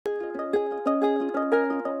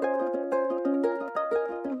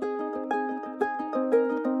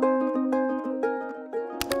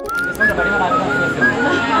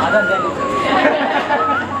No,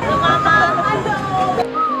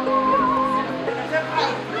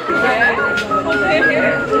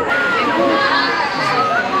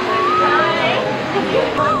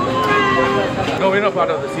 we're not part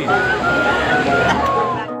of the scene.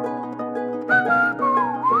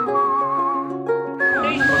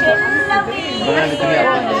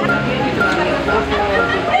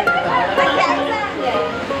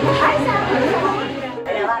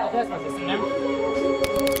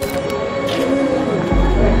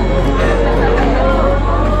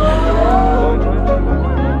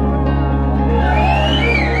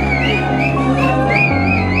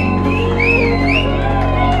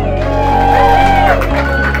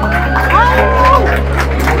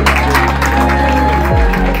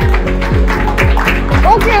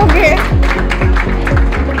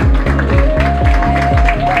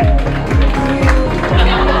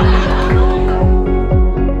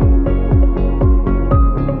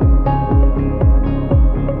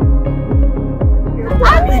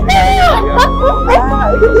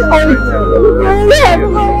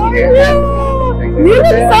 You look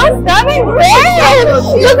so stunning, babe!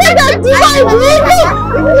 Look at that design!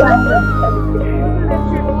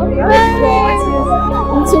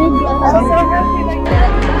 I'm so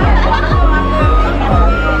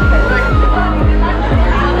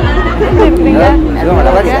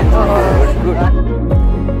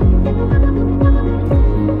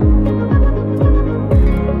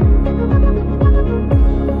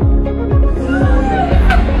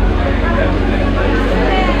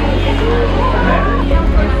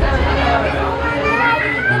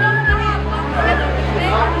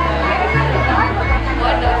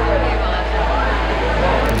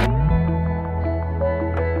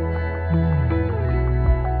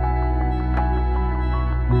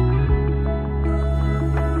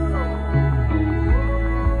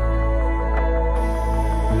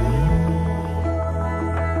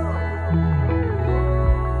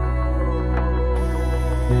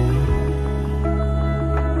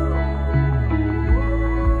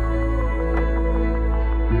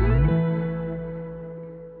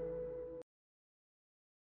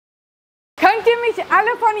Könnt ihr mich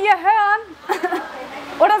alle von hier hören?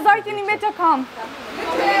 Oder soll ich in die Mitte kommen?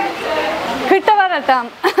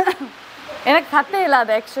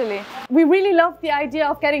 Actually. We really love the idea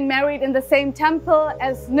of getting married in the same temple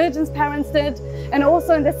as Nirjan's parents did, and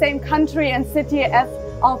also in the same country and city as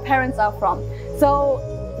our parents are from. So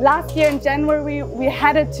last year in January we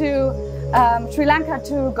headed to Sri Lanka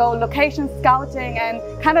to go location scouting and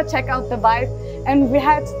kind of check out the vibe, and we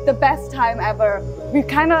had the best time ever. We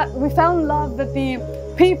fell in love with the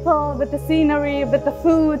people, with the scenery, with the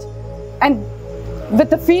food, and with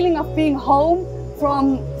the feeling of being home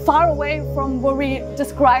from far away from where we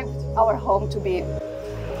described our home to be.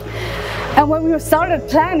 And when we started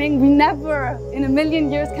planning, we never in a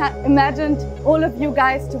million years imagined all of you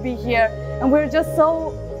guys to be here, and we're just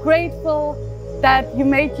so grateful that you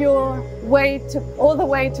made your way all the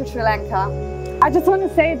way to Sri Lanka. I just want to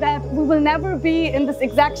say that we will never be in this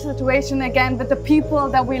exact situation again with the people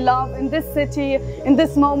that we love in this city, in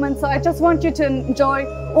this moment. So I just want you to enjoy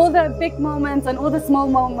all the big moments and all the small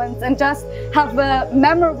moments and just have a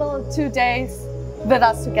memorable 2 days with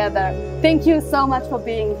us together. Thank you so much for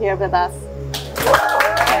being here with us.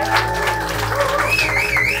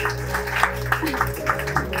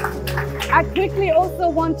 I quickly also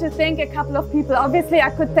want to thank a couple of people. Obviously, I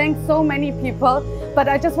could thank so many people, but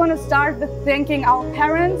I just want to start with thanking our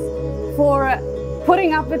parents for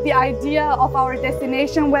putting up with the idea of our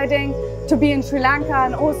destination wedding to be in Sri Lanka,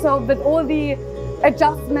 and also with all the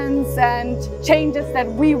adjustments and changes that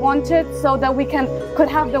we wanted so that we could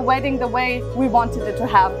have the wedding the way we wanted it to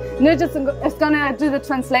have. Nirjan is going to do the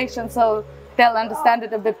translation so they'll understand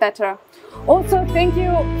it a bit better. Also, thank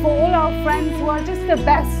you for all our friends who are just the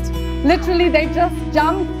best. Literally, they just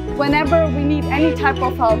jump whenever we need any type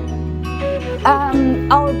of help.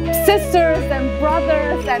 Our sisters and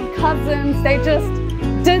brothers and cousins, they just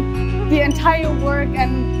did the entire work,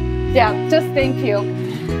 and yeah, just thank you.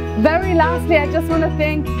 Very lastly, I just want to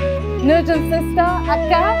thank Nirjan's sister,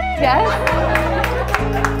 Akka, yes?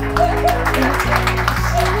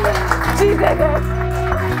 She did it.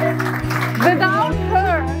 Without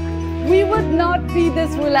her, we would not be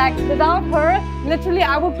this relaxed. Without her, literally,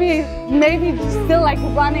 I would be maybe still like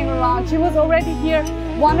running around. She was already here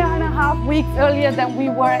 1.5 weeks earlier than we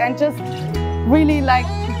were, and just really like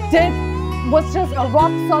was just a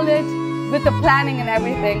rock solid with the planning and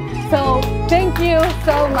everything. So thank you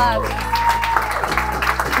so much.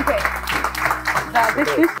 Okay.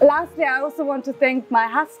 Lastly, I also want to thank my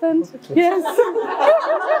husband. Yes.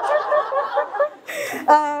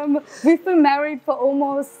 We've been married for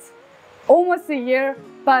almost a year,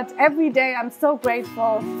 but every day I'm so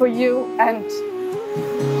grateful for you and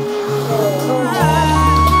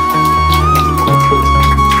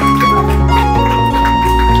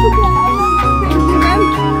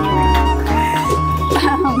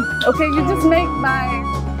okay, you just make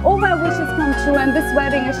all my wishes come true, and this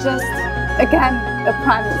wedding is just, again, a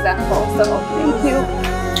prime example. So thank you,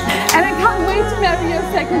 and I can't wait to marry you a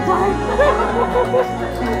second time.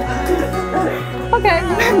 Okay,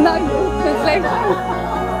 now you translate.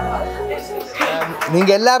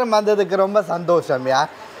 நீங்க எல்லாரும் வந்ததுக்கு ரொம்ப சந்தோஷம்யா.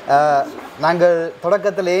 நாங்கள்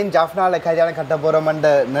தொடக்கத்துல ஏன் ஜாஃப்னால கல்யாணம் கட்ட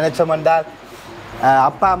போறோம்னு நினைச்சோம்டா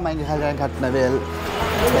அப்பா அம்மா இங்க கல்யாணம் கட்டினவே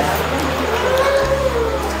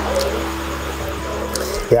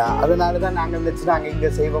அதனால தான் நாங்கள் நினச்சினாங்க இங்கே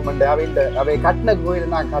செய்வோம்ண்டு அவை கட்டின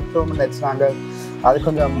கோயில் நாங்கள் கட்டுவோம்னு நினச்சினாங்க. அது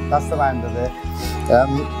கொஞ்சம் கஷ்டமாக இருந்தது.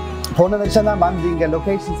 போன வருஷம் தான் வந்து இங்கே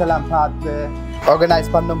லொக்கேஷன்ஸ் எல்லாம் பார்த்து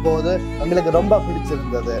ஆர்கனைஸ் பண்ணும்போது எங்களுக்கு ரொம்ப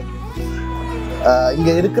பிடிச்சிருந்தது.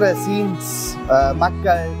 இங்கே இருக்கிற சீன்ஸ்,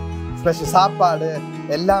 மக்கள், ஸ்பெஷல் சாப்பாடு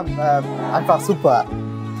எல்லாம் சூப்பர்.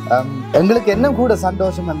 எங்களுக்கு என்ன கூட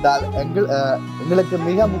சந்தோஷம் என்றால் எங்களுக்கு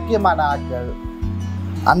மிக முக்கியமான ஆட்கள்,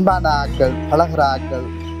 அன்பான ஆட்கள், பழகிற ஆட்கள்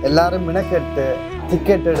எல்லாரும் மினக்கெட்டு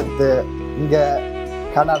டிக்கெட் எடுத்து இங்கே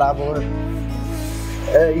கனடாவோ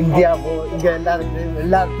இந்தியாவோ இங்கே எல்லா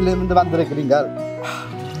இடத்துலேருந்து வந்திருக்கிறீங்க.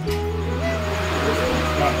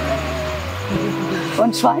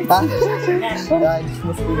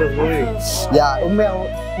 உண்மையா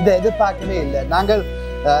இதை எதிர்பார்க்கவே இல்லை. நாங்கள்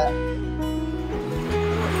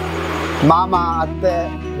மாமா அத்தை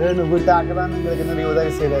வேணு வீட்டாக தான் எங்களுக்கு நிறைய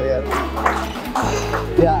உதவி செய்வார்.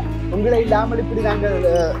 உங்களை இல்லாமல் இப்படி நாங்கள்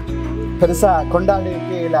பெருசா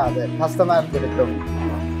கொண்டாடிக்கே இல்லாத கஷ்டமா இருந்திருக்கும்.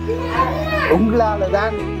 உங்களால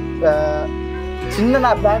தான் சின்ன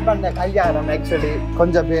நான் பிளான் பண்ண கல்யாணம் ஆக்சுவலி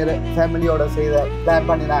கொஞ்சம் பேர் ஃபேமிலியோட செய்த பிளான்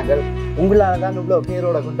பண்ணினாங்க. உங்களால தான் இவ்வளோ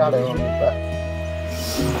பேரோட கொண்டாடுவோம்.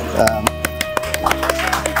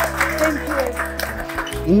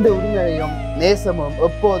 இந்த உரிமையும் நேசமும்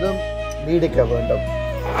எப்போதும் நீடிக்க வேண்டும்.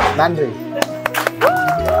 நன்றி.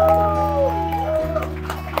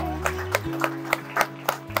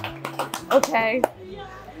 Okay.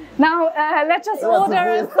 Now let's just order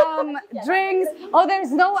some drinks. Oh,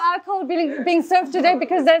 there's no alcohol being served today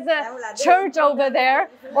because there's a church over there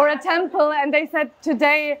or a temple, and they said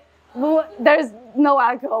today there's no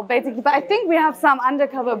alcohol basically. But I think we have some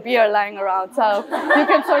undercover beer lying around, so you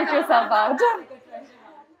can sort yourself out.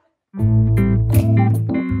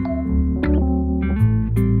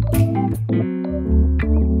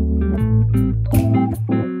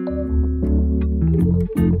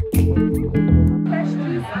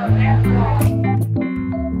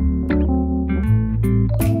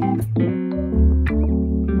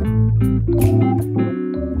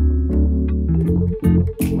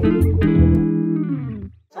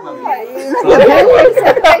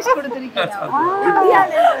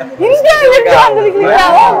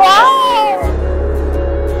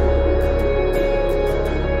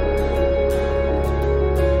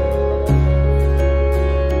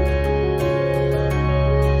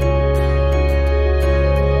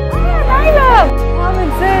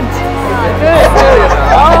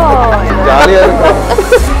 ஜாலியா இருக்கும்.